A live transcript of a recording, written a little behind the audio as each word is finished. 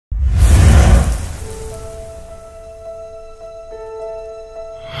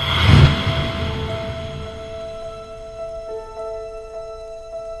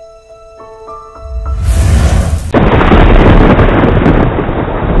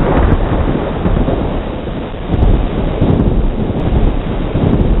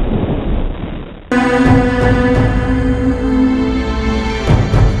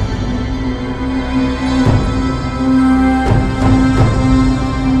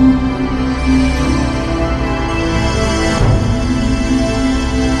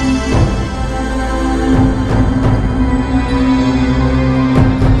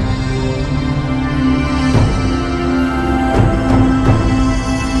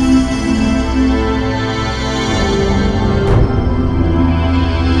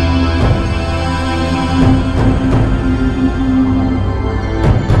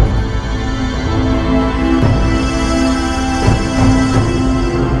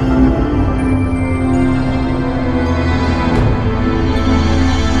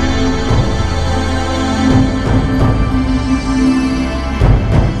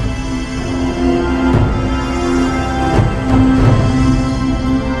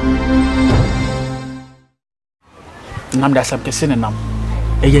nam da sam kese ne nam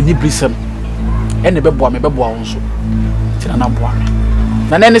eye ni brisem ene beboa me beboa won so tina na boa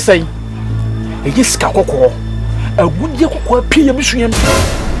me na ne sei eye sika kokko agudie kokko pie bisuem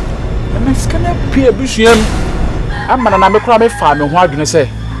na sika na pie bisuem amana na me kura me fa me ho adwene se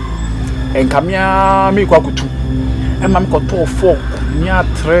enkamia me kwa kutu emam ko to fo nya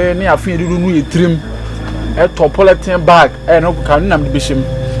tre ne afin edu nu yetrim eto polythene bag no kan nam de bishim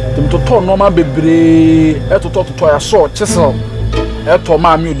dem to normal bebre eto to ya so chisel eto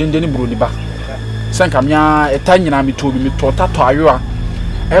ma mi odende ni brodi ba senkamia eta nyina mi to bi mi to tato ayoa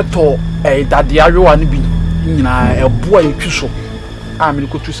eto dade ayoa ni bi nyina eboa yetwiso a mi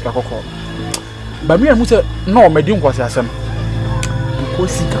ko tu sika kokko ba mi amu se no medi nkwase asem ko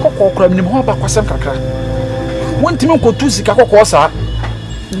sika kokko kra mi ho ba kwasem kakra wontimi ko tu sika kokko sa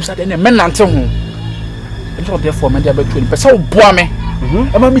musa de ne menante ho ento therefore me dia betu ni pese oboa me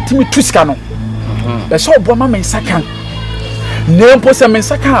ema mitimi tu sika no pese oboa ma men saka ne mpo se men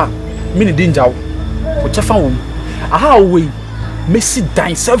saka mi ni dinjawo o chefa wo aha we mesi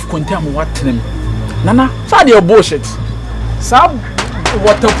dan self contained am watenem nana sa de bullshit sa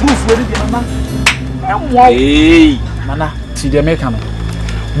waterproof we de nana hey nana ti de make am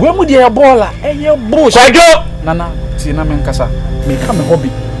we mu de bola eye bullshit nana ti na men kasa me ka me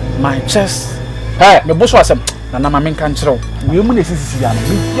hobby my chest me boso asem nana ma men kan kire we mu na sisi ya no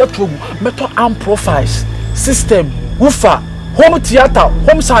me yeto meto am profiles system woofer home theater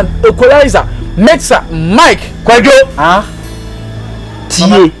home sound equalizer mixer mic kwadwo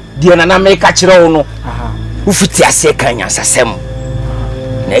tie die nana me ka kire wo no ufiti ase kan yansasem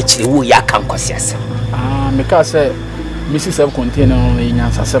na ekire wo ya kan kwase asem me ka say Mrs. self-contained no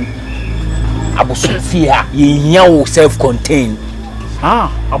yansasem abosofia yenya wo self-contained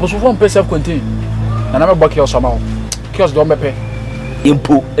abosofo mpe self-contained nana me boki osama kios do mepe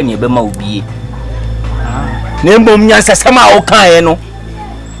impo ene be ma obie na mbom yansasem a wo kan e no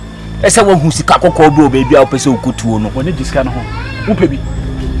ese wo hu sika kokko bi obebi a wo pese okutuo no woni disika no ho upe bi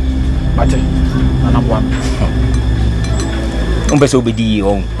bate nana bwa pese obedi ye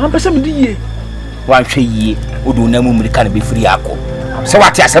on pese me di ye wan hwe yie odu na mu mrika na be firi akọ se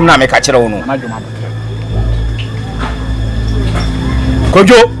wate asem na me ka kire wo no na dwuma botre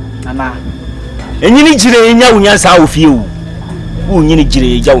kojo nana enyini jire nya wunyansa wo fie wu wunyini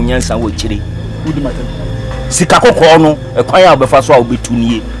jire ja wunyansa wo kire udi matem sika kokko no ekwan a obefa so a obetu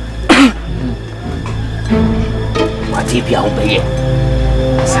nie wate bia obeye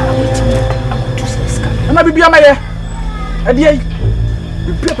sana wetimi akotu sika na bibia maye ade ai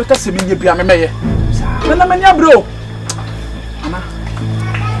bibia peka se menye bia memeye na mania bro ana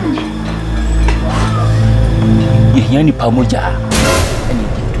yehia ni pamoja ene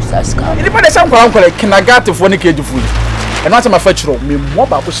tu saska ni pa de sam kwala kinagate fo ne kejufu eno ase mafachiro me mo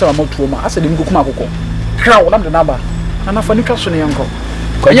ba ko shama motuo ma ase de mkukuma akoko kra wo nam de naba ana fa ni kaso ne yanko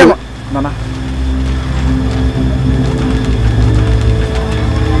kwanya nana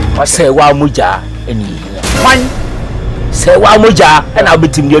wase wa moja ene kwan se wa moja ena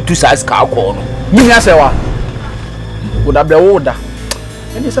obetim de tu saska akọ no mimi asewa woda bre woda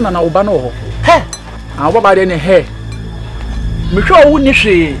eni se na na oba no ho he an baba de ne he me hwe owu ni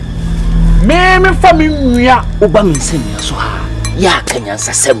hwe me fa me nwia oba me nsenia so ha ya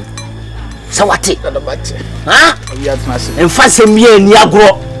kanyansasem se wate ha ya tnase emfa sem ye ni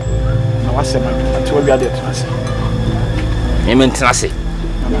agro na wasema ati wa bia de tnase me ntnase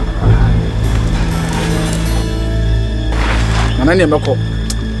nana ne meko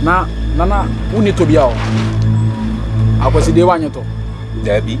na nana uni to bia o akwasi de wanye to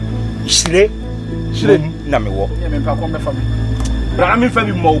dabi shire na me wo ye me pa ko me fa me bra me fa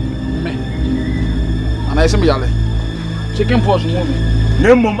mi mo me ana ese me yale chicken pox mo me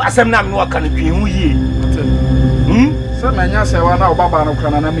ne mom asem na me no aka no twi hu yie se me nya se wa na obaba no kra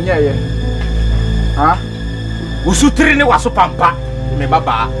na me nya ye usutiri ne waso pampa me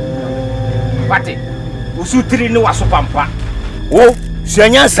baba wate usutiri ne waso pampa wo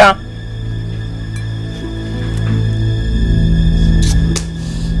suanyansa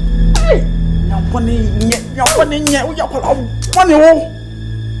nyapone nye uya kwala pone wo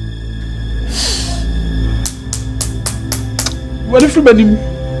wali fi banim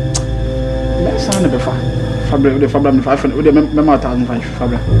me sa ne be fa fabra de fabra me fa fa de me ma ta fa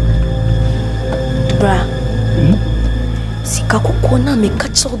fabra bra sika kokko na me ka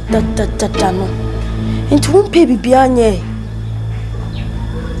cho da no enti won pe bibia nye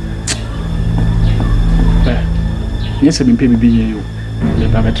yes be pe bibia yo le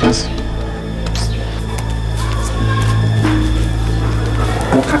ba me trans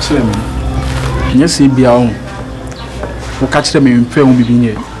o catch them yes bia o catch them me mfe won bibia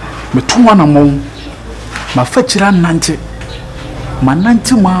nye me to wana mo ma fachira nante ma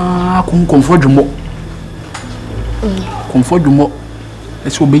nante ma konfo dwumo konfo dwumo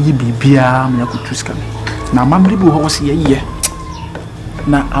eso beyi bibia me yakutu sika na amamre bi ho wo se ye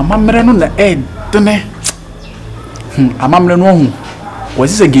na amamre no na edene amamre no ho wo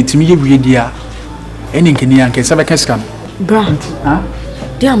se getimi ye wie dia eni nkeni yanke se be kesika bra ha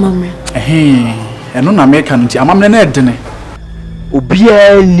dia amamre eno na make nti amamre na edene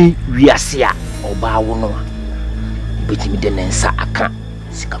obia ni wiase a oba wo no betimi de nensa aka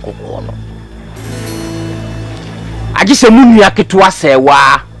sika kokko no agise munua ketewa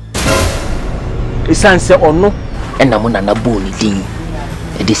sewa esanse ono ena mo na boni din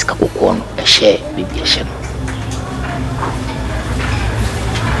e diska kokko no ehye bibi ehye no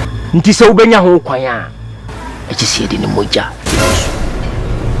nti se ubenya ho kwan a agise de ne moja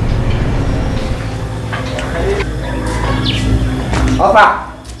Opa.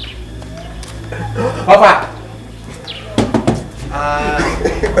 Opa.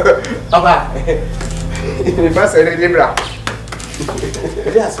 Me passa ele libra.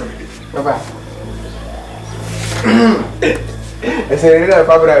 Aliás, opa. Esse ele é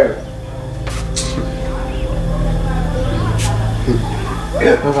Fabrício.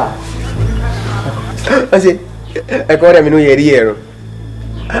 Opa. Assim, agora me não iria.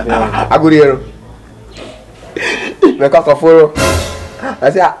 Agora. Me coca foro.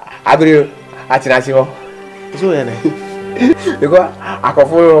 Assim, abriu a tiração. Isso é, né? Igual a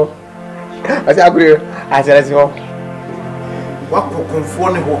coforo. Assim, abriu a tiração. What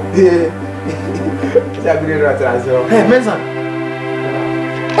conforme ho? Assim, abriu a tiração. Mensa.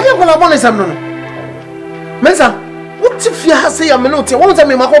 Olha qual a boa nessa menina. Mensa, what if you have say a minute? What was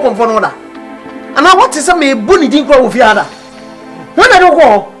me ma conforme oda? And now what is a me boni din kwa ufiada? When I don't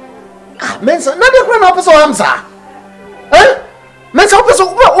go. Ah, Mensa, na de kwa na opeso hamsa. Mensa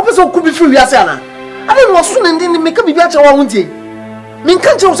opeso kubi free wiase ana. Ade no so ne ndin me ka bibia cha wa wontie. Me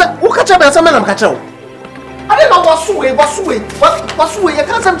kan che wo se wo ka cha be asa me na me ka che wo. Ade no wasuwe ya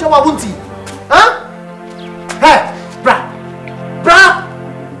kan sam che wa wontie. Ha? Hey, bra.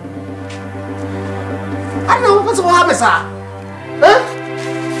 Ade no opeso wa mesa.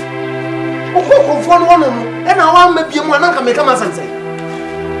 Oko konfo no no e na wa mabie mu ananka me ka masanse.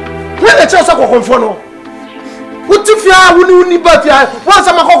 When the church ko konfo no what if you are uni bafia what's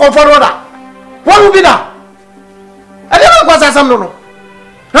a mako for order what will be that I never was asam no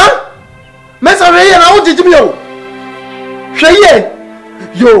huh mesa we na o jiji mi o hweye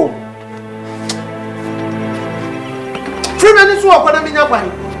yo free me so akwana mi nya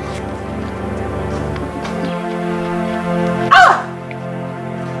kwan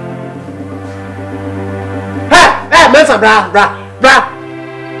mesa bra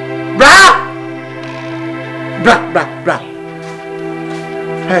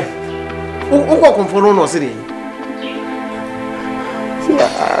hey, who confono no city?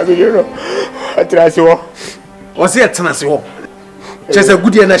 I don't know. I try to. Was it Tanasio? Just a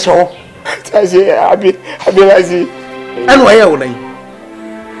good year, show. I say, I be lazy. And why are you?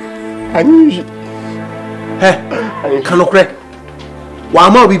 I knew. Hey, cannot crack.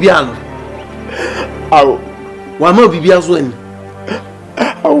 One more Bibiano. Oh, one more Bibians win.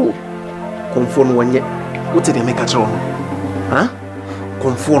 Oh, conform one yet. What did they make a show? Huh?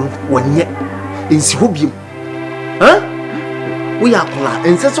 Conform one yet in Sihobium. Huh? We are polar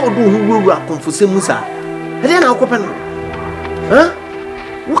and says all do who will confuse Musa. And then I'll open. Huh?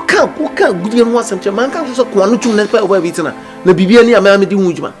 What can't good young was and Chaman can't so quantum to let away with the Bibiani a mammy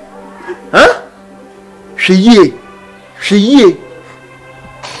Mujman. Huh? She ye.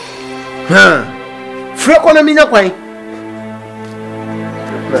 Huh? Freak on a minute, why?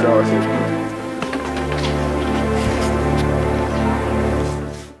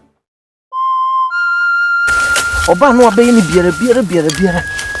 Oba no abe ni biere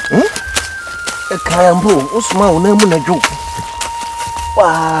e kayambo osuma onamu na jo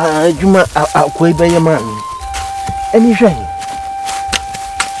wa juma akwai be yaman eni hwan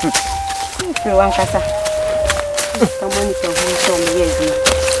wan kasa tamani to ho me yezi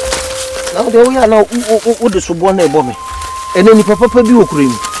na de wo ya na o de so bo na ebo me ene ni papa bi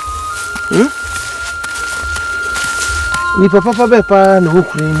okurim ni papa be pa na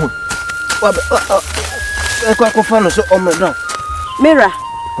okurim wa Eko fano so omeda. Mira.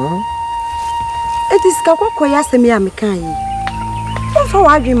 It is kakoko yasemi ya mekan yi. Ofa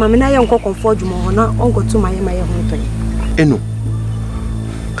wa adwi ma me na ye nkoko fodwumo ho na ongo to maye ho ntoye. Eno.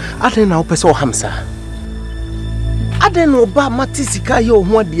 Aden na opese o hamsa. Aden no ba matisika ye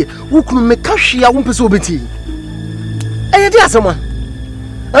ho ade. Wukunu me ka hwea wo pese obeti. Eye di asema.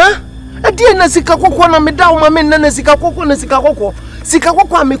 Ade na sika kokko na me da wo ma me na sika kokko Sika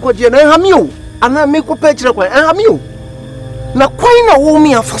kokko amekwadie na hami o. ana me ko pa kire kwan ami o na kwan na wo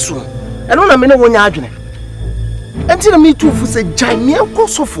mi afaso eno na me ne wonya adwene enti na me tufu se jai me enko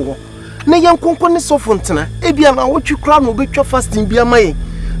sofo na yenkonko ne sofo ntena ebia na wotwi kra no betwa fasting bia maye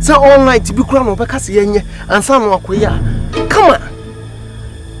se all night bi kra no be kase yenye ansa no akoya kama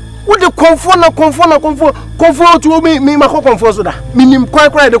wo de konfo to me makọ konfo so da minim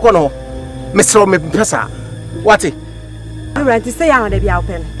kra de ko no me sro me pesa wati right say ya de bia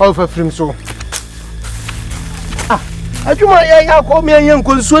open o fa frim so adwuma ya ko me yan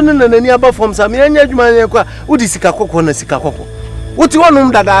konsuo ne nanani aba fom sa me anya adwuma ya ko udi sika kokko na sika kokko uti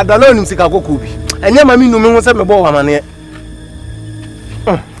wonum dada na onim sika kokko bi anya ma me numi ho se me bo wa mane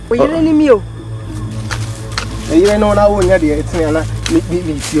o yele ni mi o yele no na wo nya de etene ana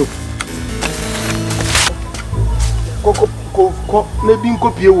mi tio kokko na bi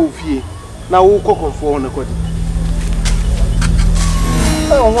nkopie wo fie na wo kokkonfo na kodi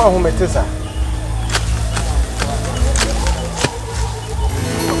ho ho metesa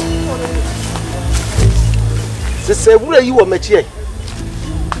se wura yi wo MICHEAL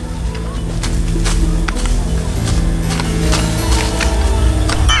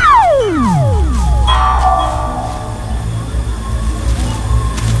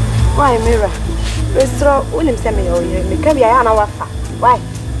why Mira restro unim se me yo me ka bia ya na wafa why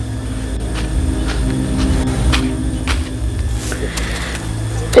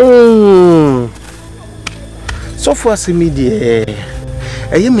so for asemi de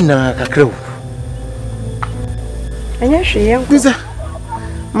eyemi na kakra o anya hwe Diza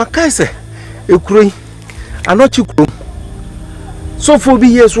makaise ekuroi anochi kuro so for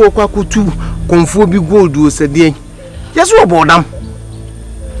bi yesu okwa kutu konfo bi gold o sede yesu obodam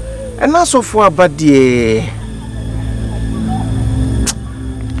ena so for abade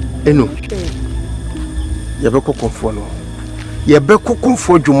eno yebeko konfo no yebeko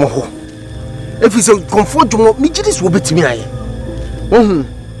konfo dwumo ho efise konfo dwumo mi gidis wo betimi aye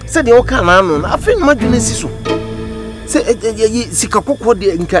se de o kana no afi no madwene siso se sika kokko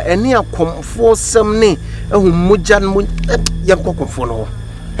de nka ene akomfo sem ne ehun moja no yankokofo no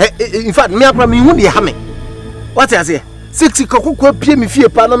in fact me akra me hu de ha me what I say sika kokko apie me fie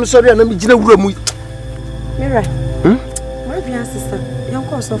pa na me sori na me gina wura mu Mira ma bia sisa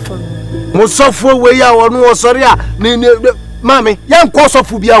yanko sofo mo sofo we ya wonu o sori a ne mami yanko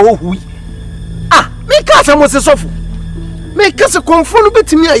sofo bia ho hui me ka se mo se sofo me kase konfo no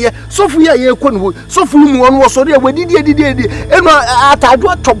betimi aye sofu ya ye kono sofu mu won wo sori e wadidi eno atado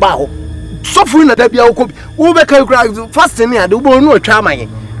atoba ho sofu na da bia wo kobi wo be ka kra fasting ne ade wo bo no atwa amaye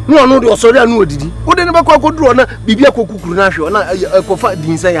no ono de osori anu odidi wo de ne be kwa koduro na bibia kokukuru na hwe na kofa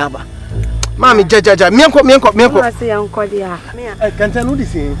dinsa ya ba mami jajaja me enko ma se yanko dia me kanta no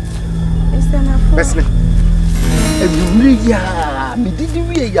disi esana fo besle ebi ya mi didi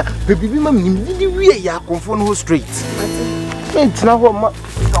wie ya bebibi ma mi didi wie ya konfo no straight mentina ho ma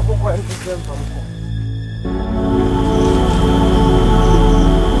kakoko entisem famko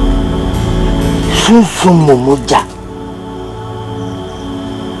susumo moja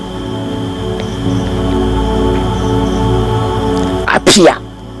apia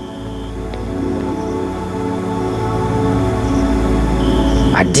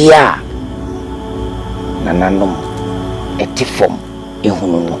adia nananom etifom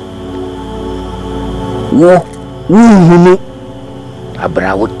ehunu no wo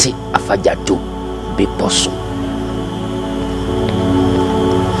abrawote afajato beposo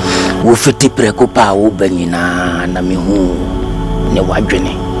wo fiti preko pa wo banyina na mehu ne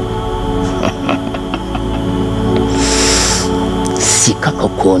wadwene sika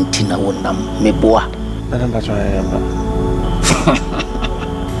kokonti na wonam meboa na mbacho yamba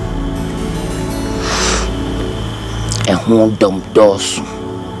ehun dom dosu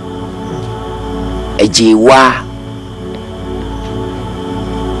ejiwa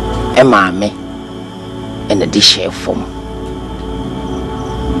emame ene di shefom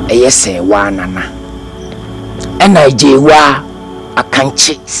eyese wa nana ena ejiwa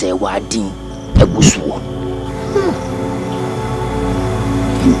akanche se wa din egusuo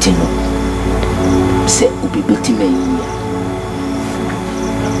intino se ubibeti meyiya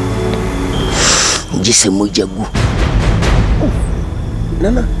njise mojagu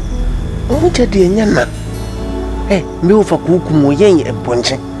nana omuja de nyana me ufa kuku mo yen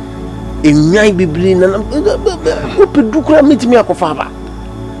ebonche enwan bibiri nana opedukura mitimi akofa ba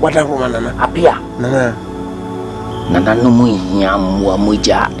wada roma nana apia nana no mu hia mo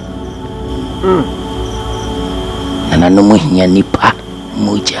moja nana no mu hia nipa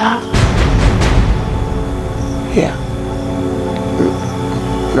moja yeah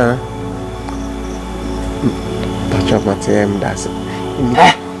na pacha matem das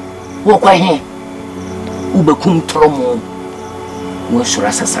wo kwa hin ubekum tromo wo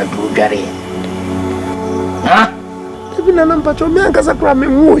sura sasa duro dware ha ebi na mpacho me ankasa kra me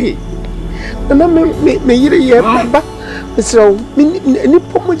nwuhi na me yire ye baba so ni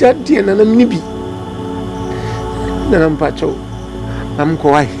pomo jadie na me bi na mpacho am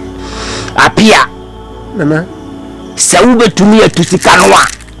ko wai apia nana se ubetumi atusika no a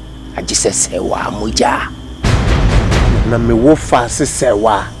agi sesewa moja na me wo fa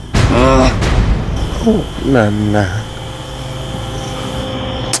sesewa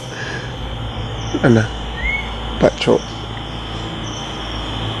nana pacho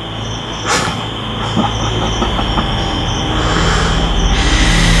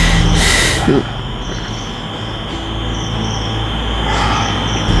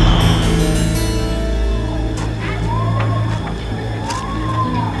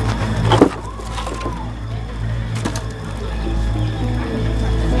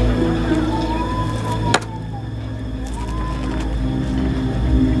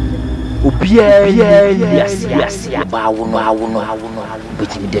yes ba awuno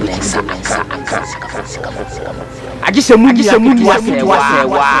betimi de lensa Akan agi se mu wa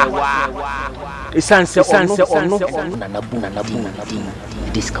esanse ono na nabu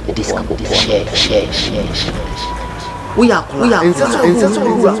diska share Uya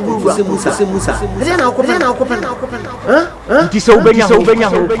Musa. Rena okopena. Ndise ubenya ho.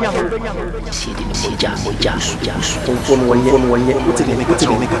 Siedi moja. Konfon wonye. Utegeme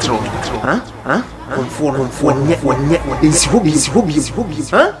katro. Ha? Konfon wonye. Insi hobi.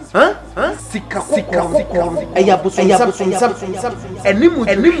 Ha? Sika. Eya buso. Enimu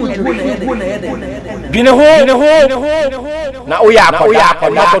Bine ho. Na uya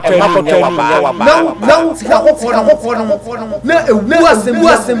makoto Now sika hokono. Na ewu asem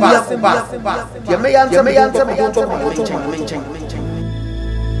ya kuba. Ya me yanta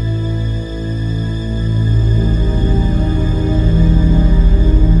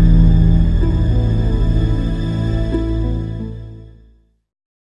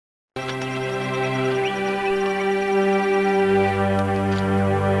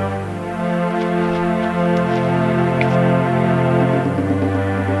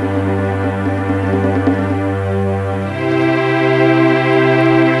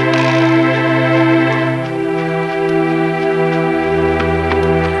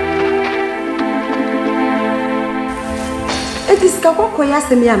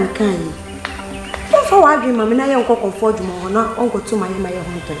Asemi Akan. Don't for what dream, Mamma, I uncle comfort you more, not uncle to my home.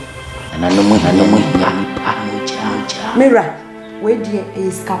 And I know Mira, wait, dear,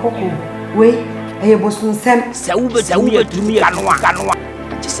 is Kakoko. Wait, a bosun sem, Sauba to me, Kanwa.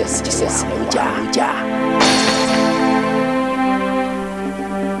 Jesus, ja.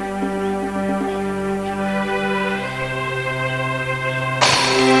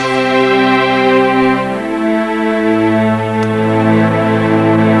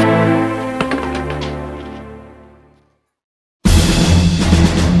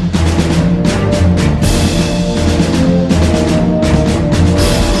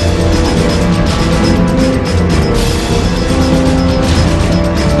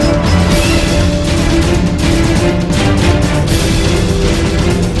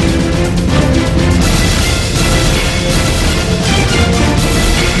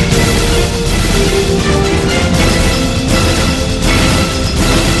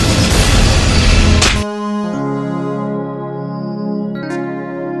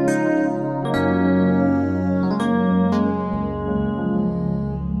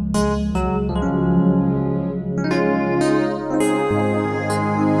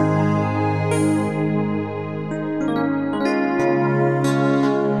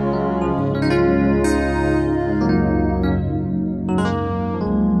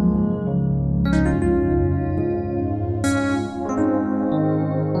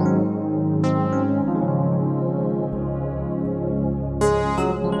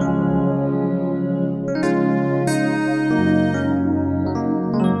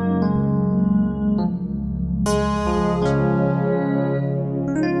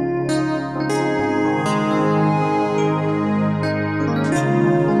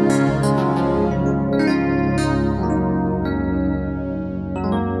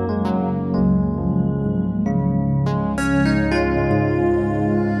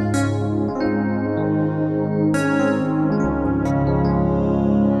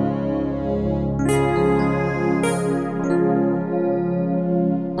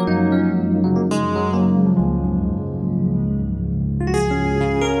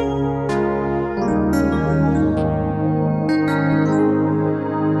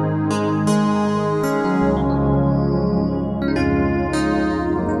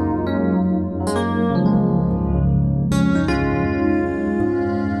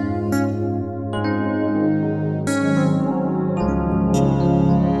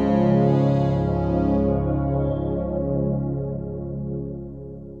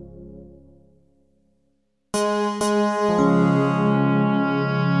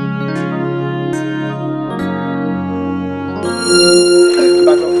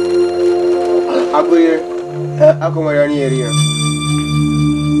 akomari area.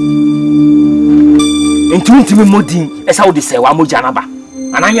 Intimi modin esa wo de se wa moja na ba.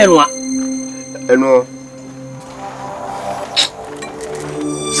 Ananye no a. Eno.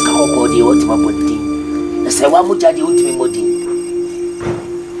 Ska ko de wo tima modin. Esa wa moja de intimi modin.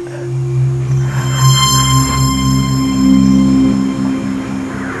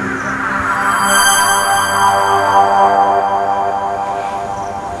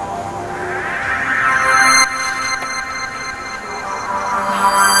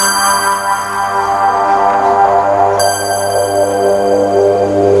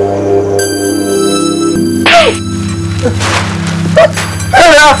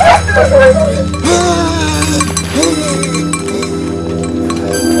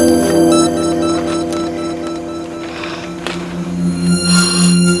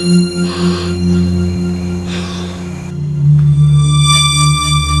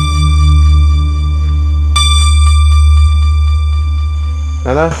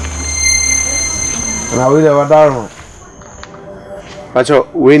 Na we the wadaro. Pacho,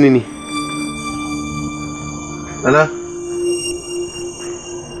 we nini? Nana?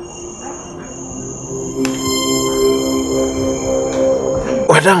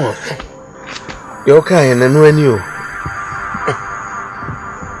 Wadaro. Yo kai na no ani o.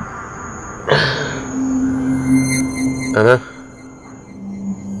 Nana?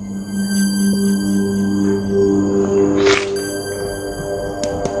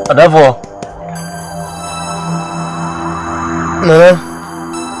 Adavo. Nana?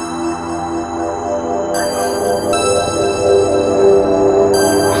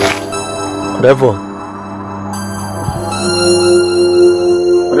 Adavo.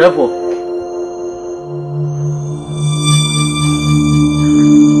 Adavo.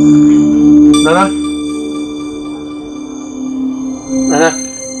 Nana? Nana?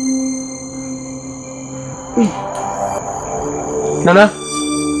 Nana?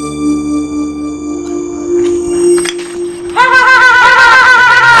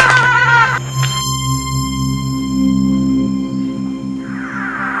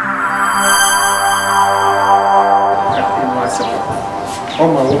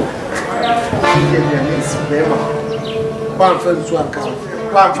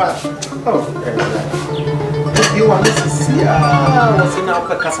 Oh, you want to see what's in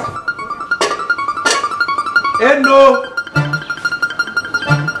our casa? Endo!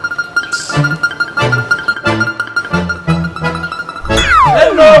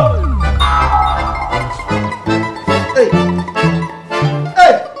 Endo! Hey!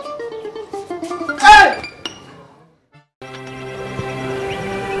 Hey! Hey!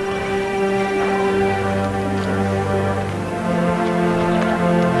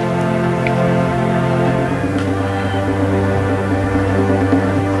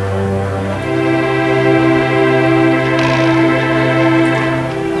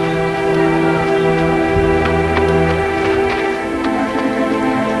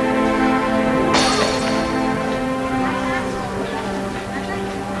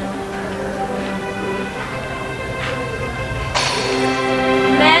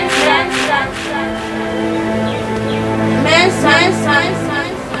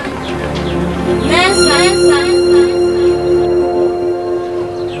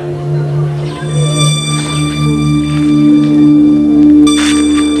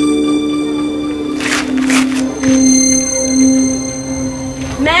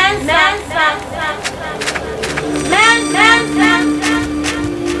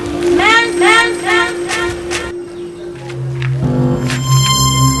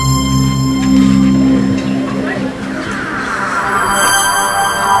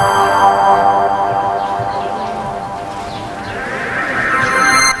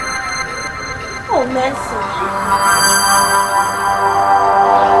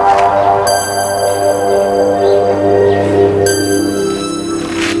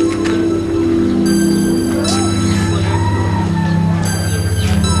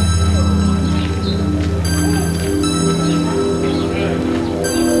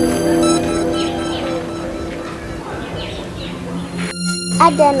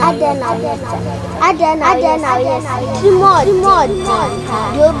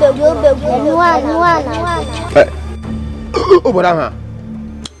 Oh, but I'm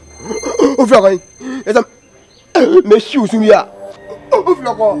oh, Flock, it's a Miss Shoes in here. Oh,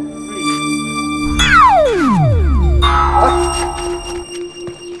 Flock.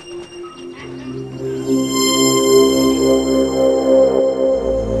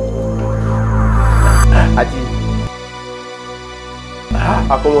 Adi,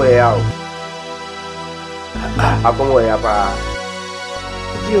 como é ao? Como é a pá?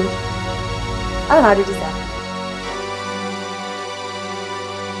 You. I don't know how to do that.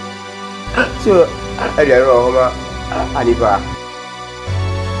 So, I don't know, Aliba.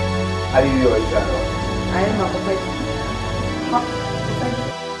 I am a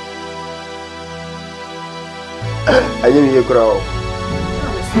I am your crow.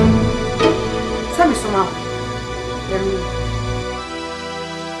 Some is somehow.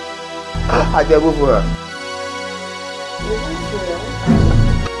 I tell you,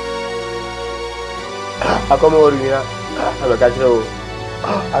 I come over here. I'm a catcher.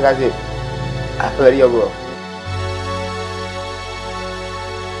 I got it. Where you go?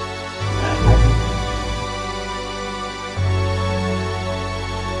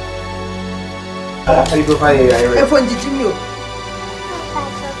 I go find it. I phone you.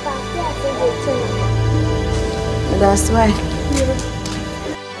 That's why.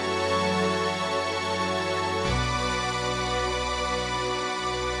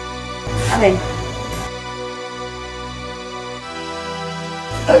 Amen.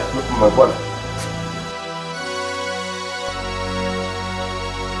 My brother.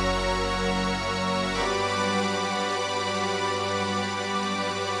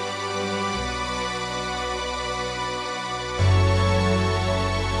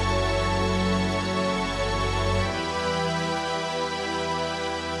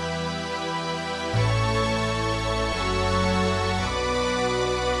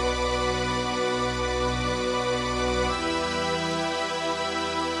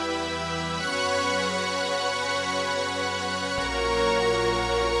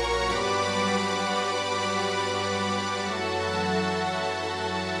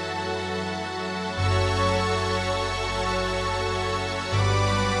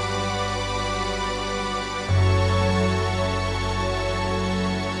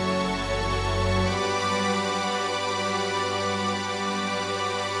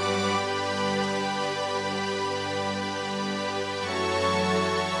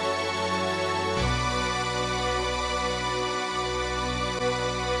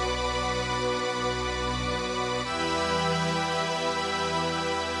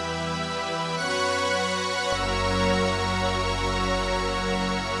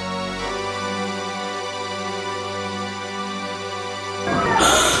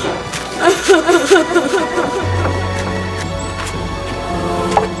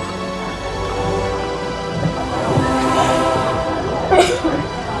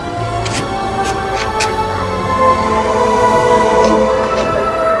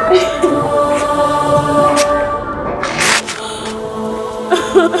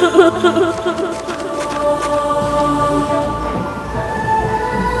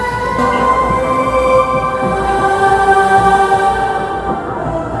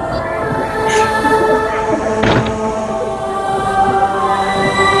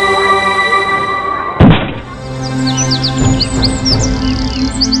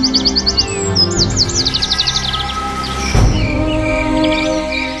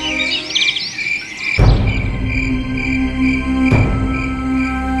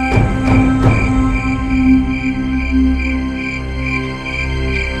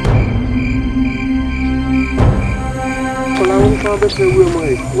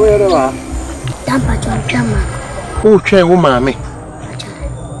 Where are who train woman?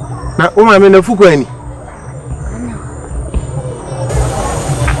 Now, woman in the Fukuani.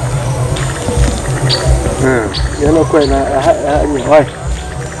 You're not quite right.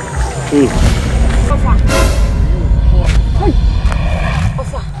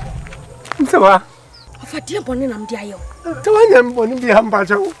 So, Of a dear bonnet, I'm dear. to I am one of the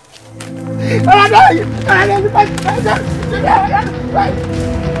Hampacho.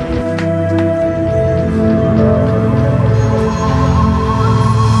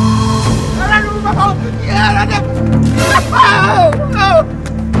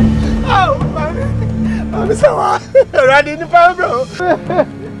 I'm so running the power, bro.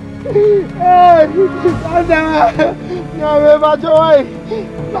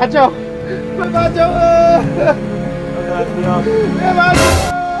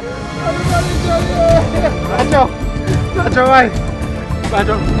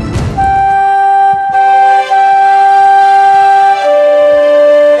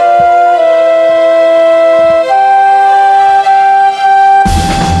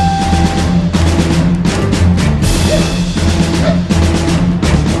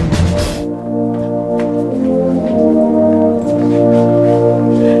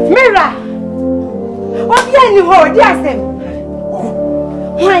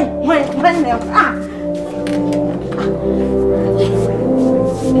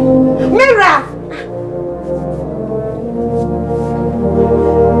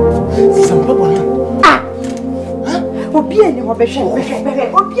 mo be hwe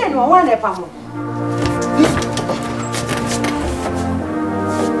obi ene wo na pa mo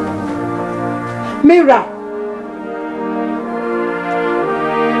Mira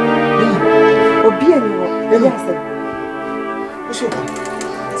obi ene wo yes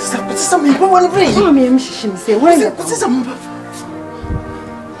Sisa me pa wala free. Oh me mshishim se wena. Sisa me.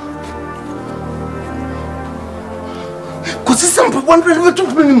 Ko sisa me pa wala free me tu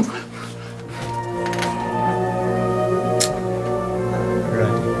me.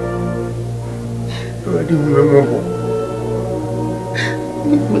 Ready me mo.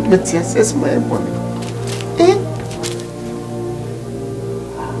 Me tia ses my money.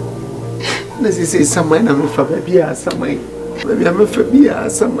 Nasi say samai na me fa baby a samai. Baby, I'm a familiar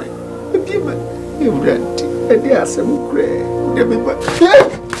ASAMOAH. Baby, I'm a dear ASAMOAH.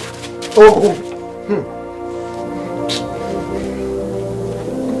 Oh,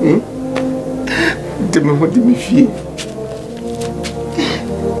 what do you feel?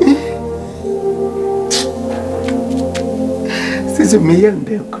 This is a million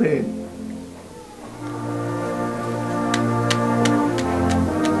day crazy.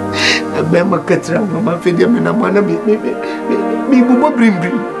 Bema katra mama fedia me na mana me bubo brim.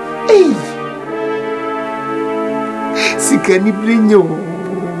 Hey. Sikani brinyo,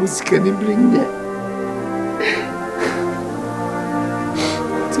 sikani brinya.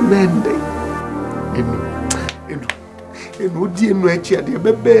 Timende. Eno die no achi ade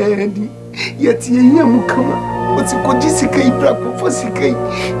bebe ndi. Yati yenya mukama. Otikoji sikai bra ko sikai.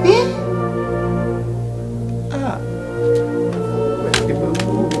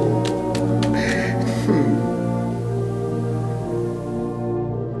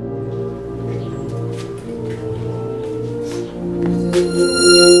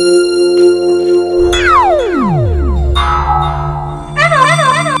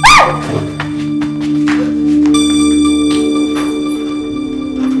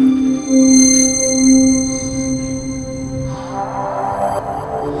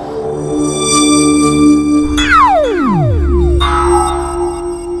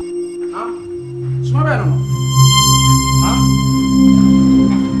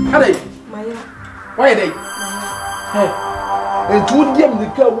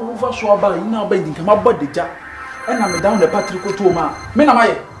 Swaba ina ba din kama bodija ena me down the Patrick to ma me na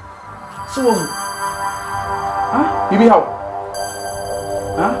maye so bibi how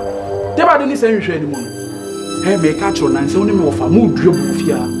te ba de ni se nhwe ni mu no me ka chro nan se woni me wo fa mu duo bu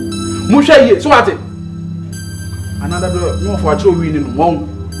fia mu hwe ye so ate another bro no for acho wi ni no won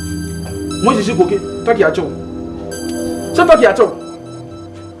mo sisi koke taki acho se taki acho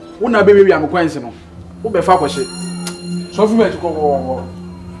wona be wi am kwanse no wo be fa kwose so fi me ko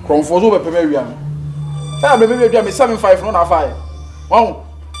Konfozo be peme wian. Fa be wian me 75 no na fa e. Won.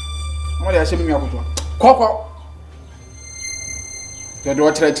 Mo dey ahye me akoto. Koko. Te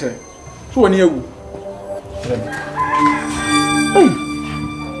do chere. So woni ewu. Hey.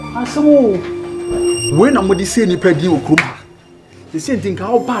 Asamo. We na mo di se nipa di okrum. Di se ntinka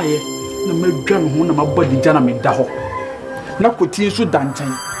wo ba ye na madwa me ho na mabodi gya na me da ho. Na koti so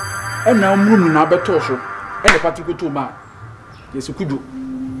dantan. E na muru na beto so. E ne patiko to ma. Yesu kudu.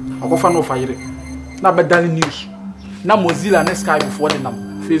 Akofa no fire na bedal news na Mozilla na Sky before the nam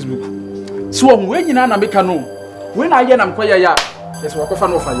Facebook so we nyina na meka no we na ye na mkoya ya yes akofa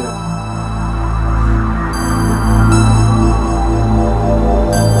no fire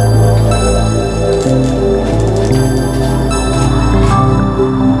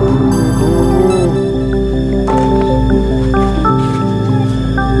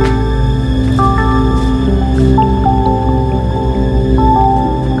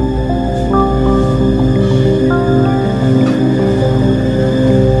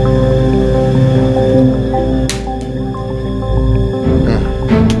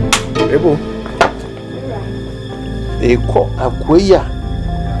Eko akoya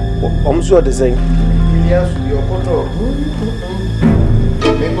omso de sen yes your photo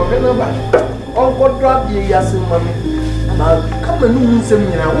me ko na ba on ko drop the yasin mami na kama nu nsem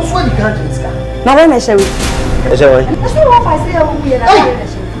nyina wo so di kan jinska na we na shewe shewe so wo fa se wo ye na we na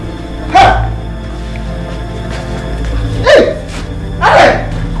shewe ha eh ale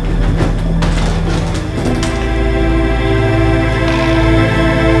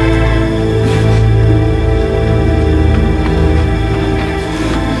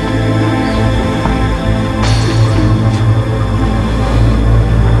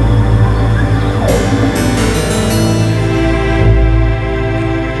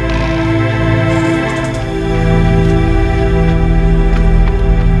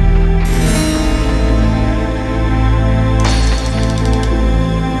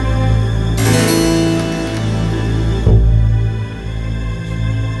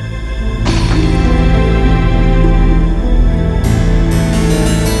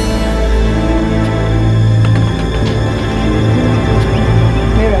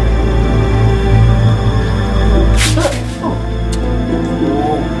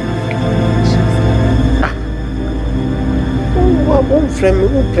friend me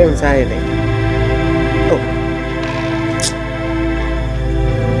who friend side. Oh.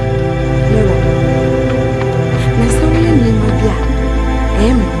 Never. Na so we ni ma bia.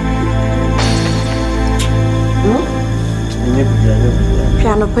 Ni bia.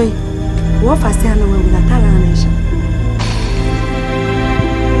 Piano pay. Wo fa se ana we na tala na isha.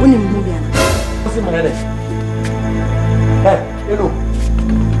 Woni mu bia. What's the matter? Hey, hello.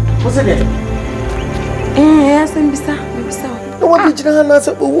 What's it? Bisa. No what did you na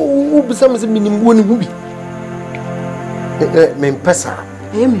say who bisa me minim woni hu bi. Me pesa.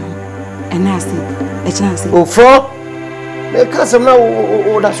 Me ena ase. E chance. O fro. Me kasam na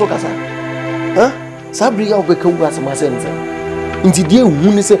o da so kasa. Huh? Sabri ya obeka wu asema sense. Nti die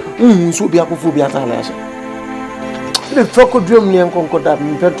hu ni se hu so bi akofo bi atala ya so. Me foko drum ni enkonko da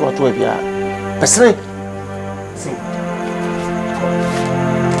me peto ato e bia. Pesre. Sim.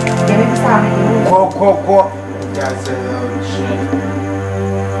 Ko. Yes,